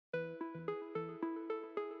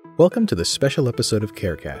Welcome to this special episode of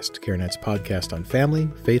CareCast, CareNet's podcast on family,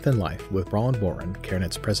 faith, and life with Roland Morin,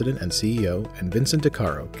 CareNet's president and CEO, and Vincent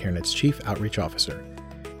DeCaro, CareNet's chief outreach officer.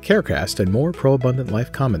 CareCast and more pro-abundant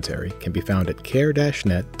life commentary can be found at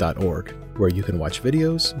care-net.org, where you can watch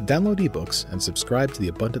videos, download ebooks, and subscribe to the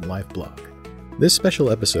Abundant Life blog. This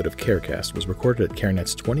special episode of CareCast was recorded at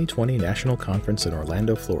CareNet's 2020 National Conference in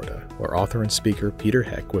Orlando, Florida, where author and speaker Peter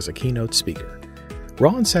Heck was a keynote speaker.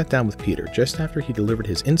 Roland sat down with Peter just after he delivered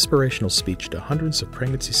his inspirational speech to hundreds of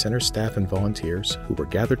pregnancy center staff and volunteers who were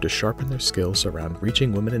gathered to sharpen their skills around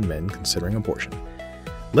reaching women and men considering abortion.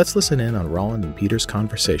 Let's listen in on Roland and Peter's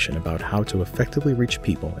conversation about how to effectively reach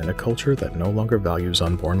people in a culture that no longer values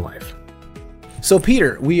unborn life. So,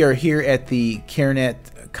 Peter, we are here at the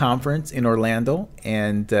CareNet conference in Orlando,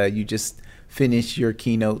 and you just finished your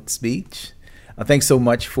keynote speech. Thanks so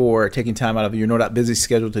much for taking time out of your no doubt busy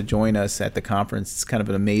schedule to join us at the conference. It's kind of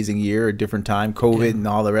an amazing year, a different time, COVID and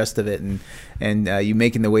all the rest of it, and you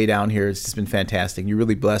making the way down here has just been fantastic. You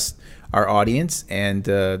really blessed our audience and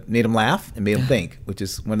made them laugh and made them think, which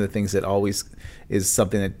is one of the things that always is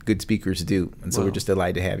something that good speakers do. And so we're just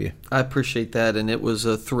delighted to have you. I appreciate that, and it was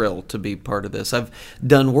a thrill to be part of this. I've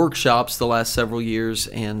done workshops the last several years,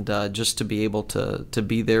 and just to be able to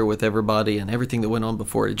be there with everybody and everything that went on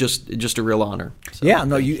before it, just a real honor.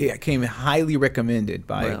 So, you came highly recommended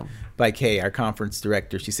by Kay, our conference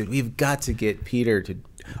director. She said, we've got to get Peter to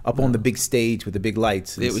up on the big stage with the big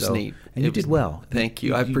lights. And it was neat. And you did well. Thank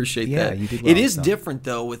you. I appreciate that. Yeah, you did well. It is different,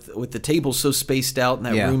 though, with the table so spaced out and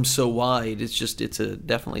that room so wide. It's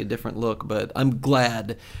definitely a different look. But I'm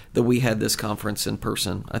glad that we had this conference in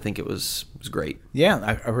person. I think it was great. Yeah,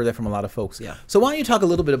 I heard that from a lot of folks. Yeah. So why don't you talk a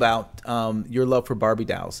little bit about your love for Barbie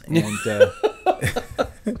dolls and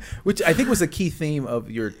which I think was a key theme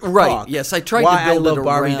of your talk. Right. Yes, I tried why to build I love it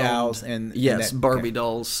Barbie around, dolls and Barbie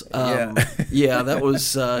dolls. Yeah. That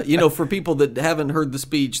was for people that haven't heard the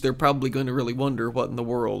speech, they're probably going to really wonder what in the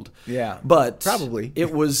world. Yeah. But probably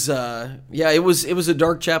it was it was a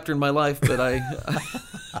dark chapter in my life, but I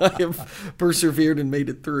have persevered and made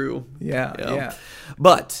it through. Yeah.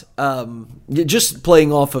 But just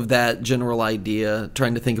playing off of that general idea,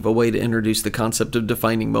 trying to think of a way to introduce the concept of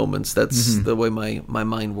defining moments. That's the way my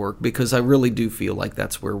mind worked, because I really do feel like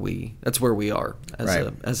that's where we are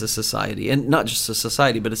as a society, and not just a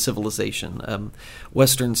society, but a civilization.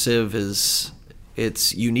 Western Civ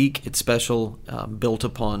it's unique, it's special, built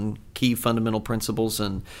upon key fundamental principles,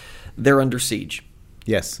 and they're under siege.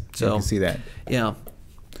 Yes, so you can see that. Yeah.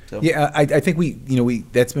 So. Yeah, I think we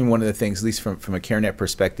that's been one of the things, at least from a CareNet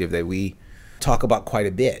perspective, that we talk about quite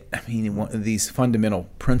a bit. I mean, one of these fundamental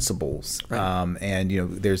principles, right. And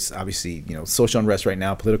there's obviously social unrest right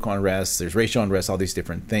now, political unrest, there's racial unrest, all these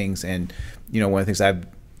different things, and one of the things I've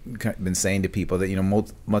been saying to people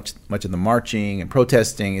that much of the marching and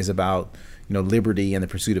protesting is about liberty and the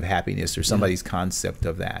pursuit of happiness, or somebody's concept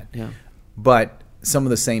of that. Yeah. But some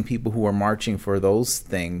of the same people who are marching for those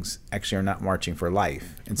things actually are not marching for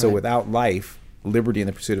life. And so without life, liberty and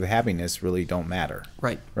the pursuit of happiness really don't matter.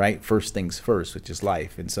 Right? First things first, which is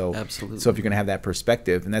life. And so, absolutely. So if you're going to have that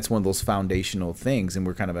perspective, and that's one of those foundational things, and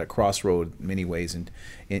we're kind of at a crossroad in many ways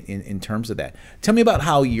in terms of that. Tell me about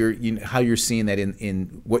how you're seeing that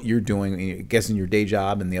in what you're doing, I guess in your day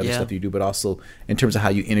job and the other stuff you do, but also in terms of how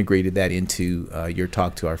you integrated that into your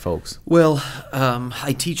talk to our folks. Well,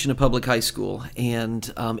 I teach in a public high school,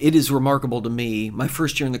 and it is remarkable to me. My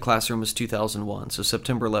first year in the classroom was 2001, so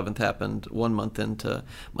September 11th happened 1 month into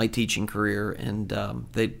my teaching career, and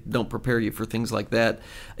they don't prepare you for things like that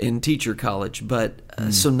in teacher college. But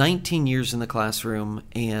so 19 years in the classroom,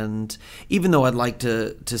 and even though I'd like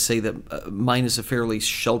to say that mine is a fairly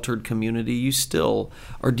sheltered community, you still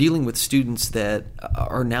are dealing with students that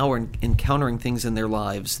are now encountering things in their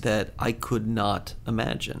lives that I could not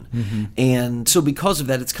imagine. Mm-hmm. And so because of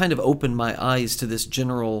that, it's kind of opened my eyes to this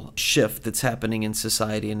general shift that's happening in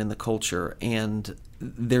society and in the culture. And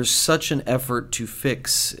there's such an effort to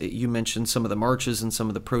fix. You mentioned some of the marches and some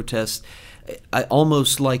of the protests. I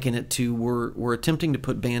almost liken it to we're attempting to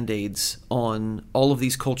put Band-Aids on all of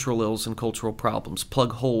these cultural ills and cultural problems,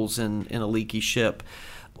 plug holes in a leaky ship,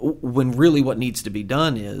 when really what needs to be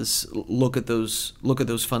done is look at those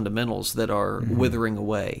fundamentals that are withering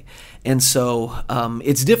away. And so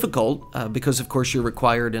it's difficult because, of course, you're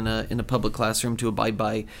required in a public classroom to abide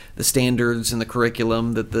by the standards and the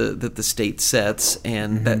curriculum that the state sets,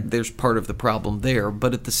 and that there's part of the problem there.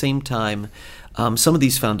 But at the same time, some of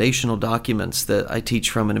these foundational documents that I teach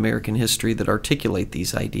from in American history that articulate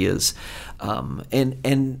these ideas. And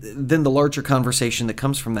then the larger conversation that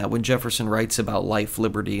comes from that, when Jefferson writes about life,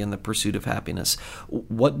 liberty, and the pursuit of happiness,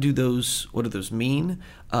 what do those mean?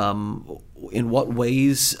 In what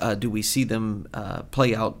ways do we see them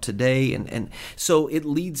play out today? And so it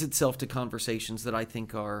leads itself to conversations that I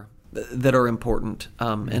think are important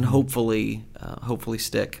and hopefully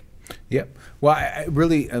stick. Yep. Well, I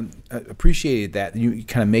really appreciated that you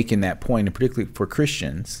kind of making that point, and particularly for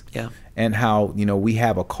Christians. Yeah. And how we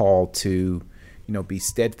have a call to be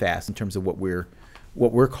steadfast in terms of what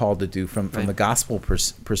we're called to do from the gospel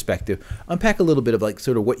perspective. Unpack a little bit of like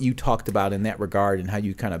sort of what you talked about in that regard and how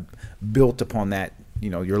you kind of built upon that.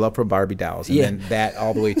 Your love for Barbie dolls, and then that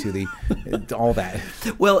all the way to all that.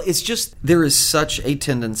 Well, it's just there is such a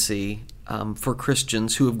tendency for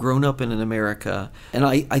Christians who have grown up in America, and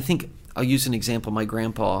I think I'll use an example. My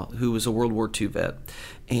grandpa, who was a World War II vet,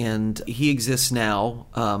 and he exists now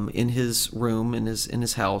in his room, in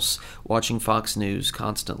his house, watching Fox News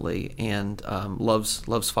constantly, and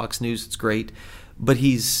loves Fox News. It's great, but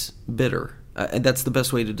he's bitter, and that's the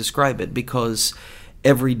best way to describe it, because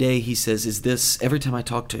every day he says, every time I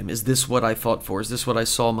talk to him, is this what I fought for? Is this what I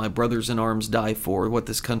saw my brothers in arms die for? What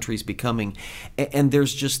this country's becoming? And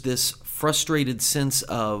there's just this frustrated sense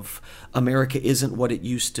of America isn't what it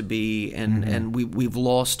used to be, and we've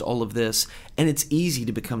lost all of this. And it's easy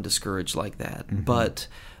to become discouraged like that. Mm-hmm. But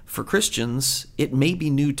for Christians, it may be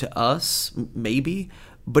new to us, maybe,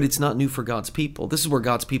 but it's not new for God's people. This is where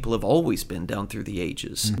God's people have always been down through the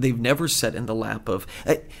ages. Mm-hmm. They've never sat in the lap of...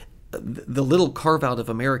 The little carve-out of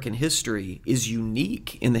American history is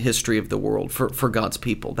unique in the history of the world for God's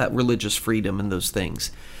people, that religious freedom and those things.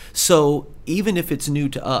 So even if it's new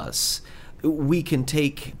to us, we can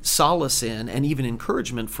take solace in and even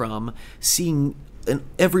encouragement from seeing in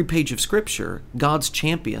every page of Scripture, God's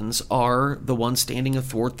champions are the ones standing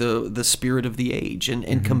athwart the spirit of the age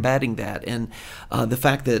and combating that. And the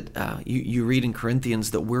fact that you read in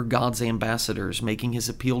Corinthians that we're God's ambassadors making his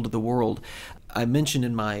appeal to the world. I mentioned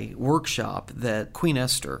in my workshop that Queen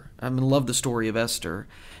Esther, I love the story of Esther,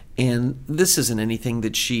 and this isn't anything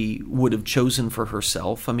that she would have chosen for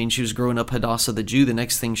herself. She was growing up Hadassah the Jew. The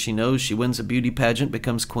next thing she knows, she wins a beauty pageant,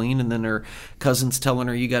 becomes queen, and then her cousin's telling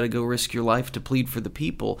her, you got to go risk your life to plead for the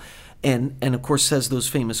people. And of course says those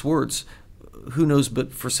famous words, who knows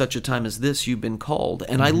but for such a time as this you've been called.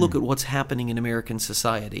 And I look at what's happening in American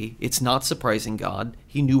society. It's not surprising God.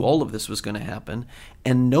 He knew all of this was going to happen.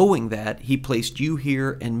 And knowing that, he placed you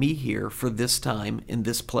here and me here for this time in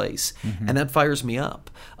this place. And that fires me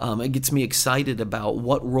up. It gets me excited about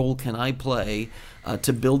what role can I play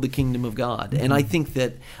to build the kingdom of God. And I think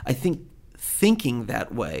thinking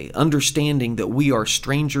that way, understanding that we are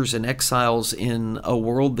strangers and exiles in a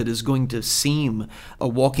world that is going to seem a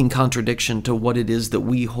walking contradiction to what it is that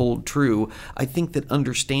we hold true, I think that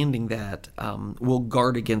understanding that will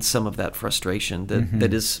guard against some of that frustration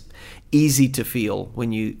that is easy to feel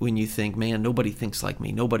when you think, man, nobody thinks like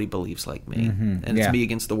me, nobody believes like me, and it's me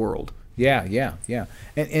against the world. Yeah. And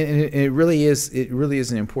it really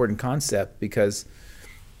is an important concept, because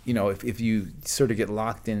if you sort of get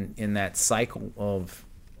locked in that cycle of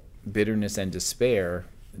bitterness and despair,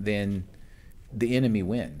 then the enemy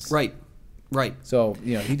wins. Right. So,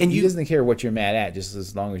 he doesn't care what you're mad at, just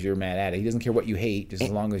as long as you're mad at it. He doesn't care what you hate, just as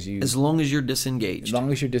long as you're disengaged. As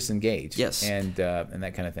long as you're disengaged. Yes. And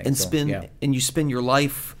that kind of thing. And you spend your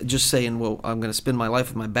life just saying, well, I'm going to spend my life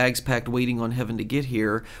with my bags packed, waiting on heaven to get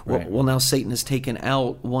here. Well, now Satan has taken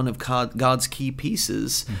out one of God's key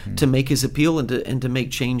pieces to make his appeal and to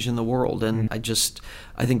make change in the world. And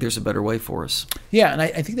I think there's a better way for us. Yeah, and I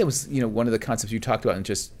think that was one of the concepts you talked about, and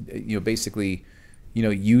just basically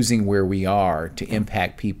using where we are to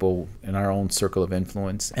impact people in our own circle of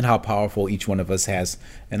influence, and how powerful each one of us has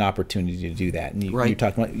an opportunity to do that. And you were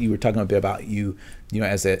talking a bit about you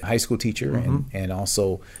as a high school teacher, and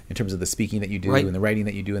also in terms of the speaking that you do and the writing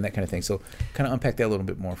that you do and that kind of thing. So kind of unpack that a little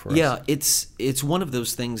bit more for us. Yeah, it's one of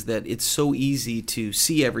those things that it's so easy to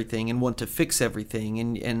see everything and want to fix everything,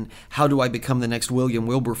 and how do I become the next William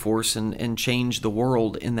Wilberforce and change the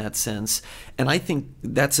world in that sense. And I think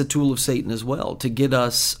that's a tool of Satan as well, to get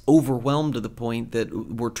us overwhelmed to the point that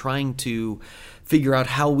we're trying to figure out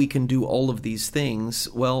how we can do all of these things.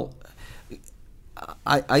 Well,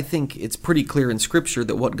 I think it's pretty clear in Scripture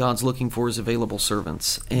that what God's looking for is available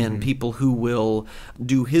servants and people who will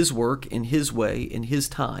do his work in his way, in his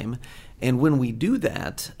time, And when we do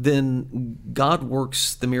that, then God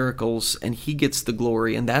works the miracles and he gets the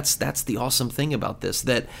glory. And that's the awesome thing about this,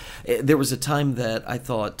 that there was a time that I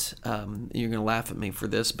thought, you're going to laugh at me for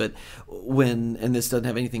this, but and this doesn't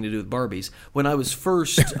have anything to do with Barbies, when I was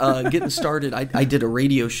first getting started, I did a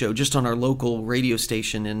radio show just on our local radio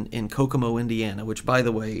station in Kokomo, Indiana, which, by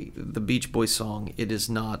the way, the Beach Boys song, it is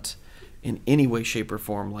not in any way, shape, or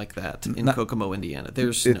form like that in Kokomo, Indiana.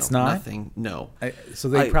 There's nothing. No. So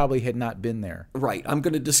they probably had not been there. Right. I'm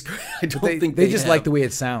going to describe. I don't think they just like the way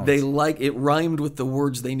it sounds. They like it rhymed with the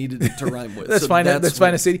words they needed it to rhyme with. Let's find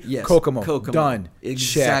a city. Yes. Kokomo. Done.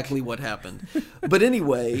 Exactly Check. what happened. But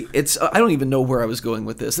anyway, I don't even know where I was going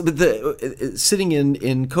with this. But sitting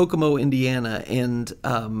in Kokomo, Indiana, and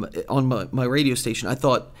on my radio station, I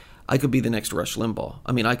thought I could be the next Rush Limbaugh.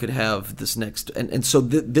 I mean, I could have this next... And so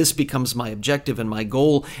this becomes my objective and my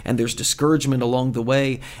goal, and there's discouragement along the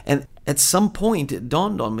way. And at some point, it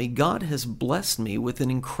dawned on me, God has blessed me with an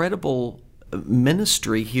incredible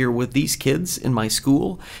ministry here with these kids in my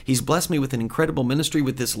school. He's blessed me with an incredible ministry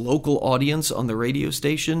with this local audience on the radio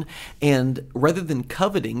station. And rather than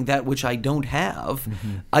coveting that which I don't have,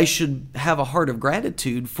 I should have a heart of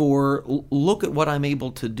gratitude for look at what I'm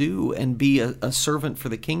able to do and be a servant for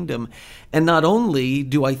the kingdom. And not only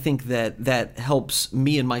do I think that helps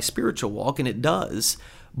me in my spiritual walk, and it does,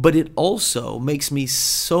 but it also makes me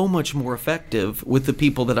so much more effective with the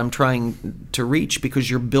people that I'm trying to reach, because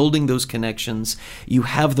you're building those connections, you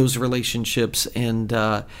have those relationships, and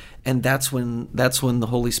that's when the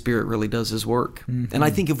Holy Spirit really does his work. And I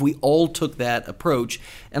think if we all took that approach,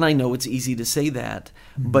 and I know it's easy to say that,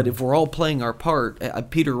 but if we're all playing our part,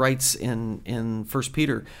 Peter writes in 1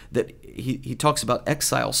 Peter that he talks about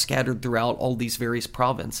exile scattered throughout all these various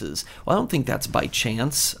provinces. Well, I don't think that's by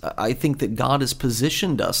chance. I think that God has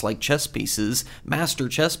positioned us like chess pieces, master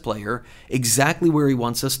chess player, exactly where he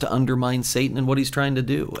wants us to undermine Satan and what he's trying to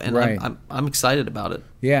do. And right. I'm excited about it.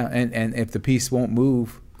 Yeah, and if the piece won't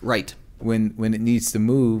move, right, when it needs to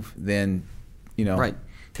move, then right.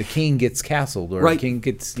 The king gets castled, or right. the king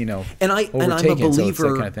gets and I'm a believer. So it's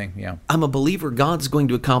that kind of thing. Yeah, I'm a believer. God's going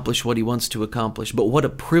to accomplish what he wants to accomplish, but what a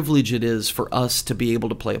privilege it is for us to be able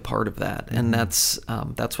to play a part of that, and that's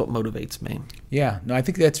what motivates me. Yeah, no, I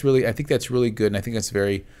think that's really good, and I think that's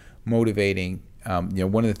very motivating.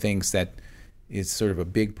 One of the things that is sort of a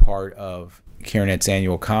big part of CareNet's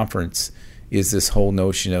annual conference is this whole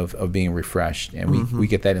notion of being refreshed, and we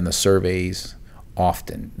get that in the surveys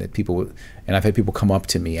often, that people, and I've had people come up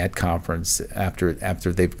to me at conference after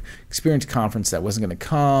they've experienced a conference that wasn't going to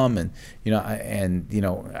come, and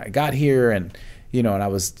I got here and I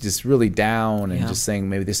was just really down and just saying,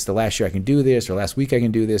 maybe this is the last year I can do this, or last week I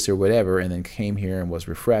can do this, or whatever, and then came here and was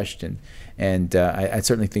refreshed, and I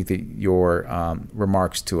certainly think that your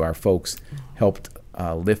remarks to our folks helped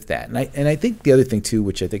lift that. And I think the other thing too,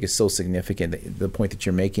 which I think is so significant, the point that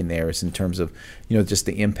you're making there, is in terms of just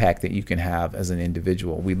the impact that you can have as an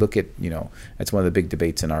individual. We look at that's one of the big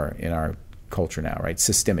debates in our culture now, right?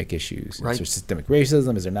 Systemic issues. Right. Is there systemic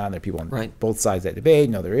racism? Is there not? And there are people on right. both sides of that debate.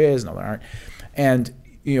 No, there is. No, there aren't. And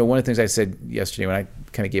one of the things I said yesterday when I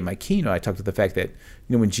kind of gave my keynote, I talked about the fact that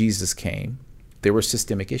when Jesus came, there were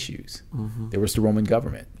systemic issues. There was the Roman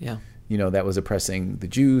government. Yeah. That was oppressing the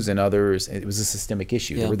Jews and others. It was a systemic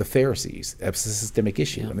issue. Yeah. There were the Pharisees. That was a systemic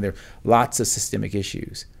issue. Yeah. I mean, there are lots of systemic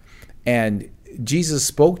issues. And Jesus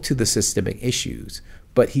spoke to the systemic issues,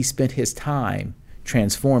 but he spent his time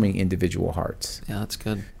transforming individual hearts. Yeah, that's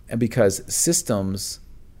good. And because systems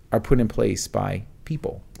are put in place by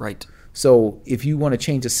people. Right. So if you want to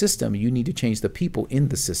change a system, you need to change the people in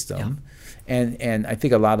the system. Yeah. And I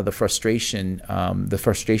think a lot of the frustration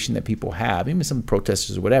that people have, even some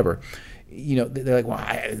protesters or whatever, they're like,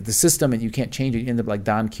 well, the system, and you can't change it. You end up like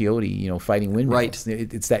Don Quixote, fighting windmills. Right.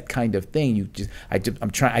 It's that kind of thing.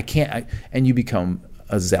 And you become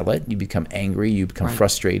a zealot. You become angry. You become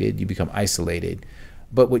frustrated. You become isolated.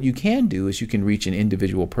 But what you can do is you can reach an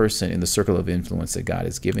individual person in the circle of influence that God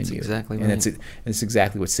has given you. Exactly right. And that's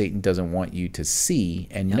exactly what Satan doesn't want you to see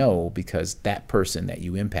and know, because that person that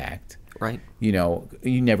you impact, right? You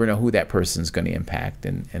never know who that person's going to impact,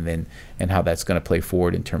 and how that's going to play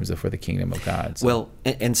forward in terms of for the kingdom of God. So. Well,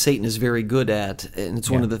 and Satan is very good at, and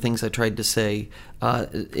it's one of the things I tried to say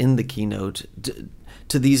in the keynote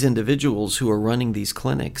to these individuals who are running these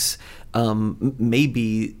clinics.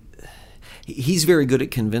 Maybe he's very good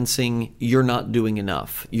at convincing you're not doing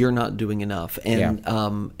enough. You're not doing enough, and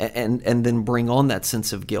and then bring on that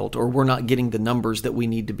sense of guilt, or we're not getting the numbers that we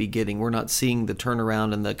need to be getting. We're not seeing the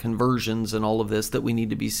turnaround and the conversions and all of this that we need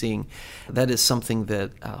to be seeing. That is something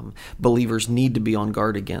that believers need to be on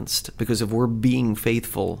guard against, because if we're being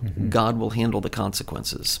faithful, God will handle the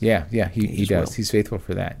consequences. Yeah, he does. He's faithful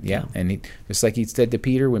for that. Yeah. And just like he said to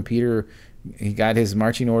Peter, when Peter, he got his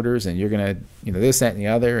marching orders, and you're going to, this, that, and the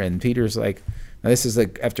other. And Peter's like, now this is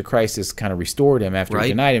like after Christ has kind of restored him after he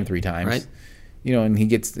denied him 3 times. Right. And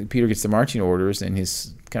Peter gets the marching orders, and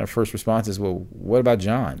his kind of first response is, well, what about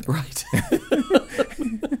John? Right.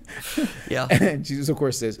 Yeah. And Jesus, of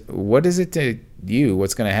course, says, what is it to you?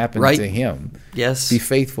 What's going to happen to him? Yes. Be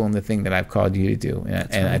faithful in the thing that I've called you to do.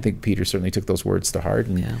 And I think Peter certainly took those words to heart,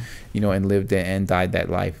 and and lived and died that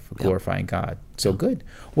life glorifying God. So good.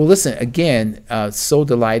 Well, listen, again, so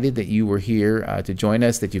delighted that you were here to join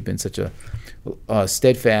us, that you've been such a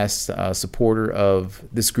steadfast supporter of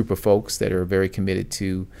this group of folks that are very committed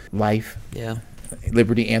to life. Yeah.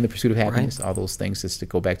 Liberty and the pursuit of happiness, all those things, just to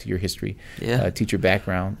go back to your history, teacher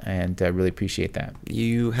background, and I really appreciate that.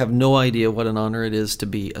 You have no idea what an honor it is to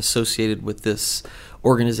be associated with this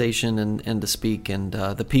organization and to speak, and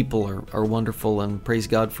the people are wonderful, and praise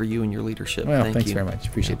God for you and your leadership. Well, thanks very much.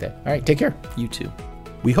 Appreciate that. All right, take care. You too.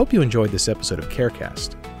 We hope you enjoyed this episode of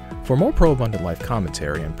CareCast. For more Pro-Abundant Life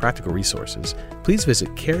commentary and practical resources, please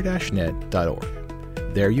visit care-net.org.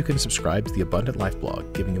 There you can subscribe to the Abundant Life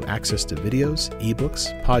blog, giving you access to videos,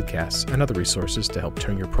 ebooks, podcasts, and other resources to help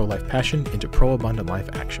turn your pro-life passion into pro-abundant life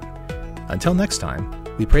action. Until next time,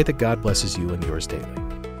 we pray that God blesses you and yours daily.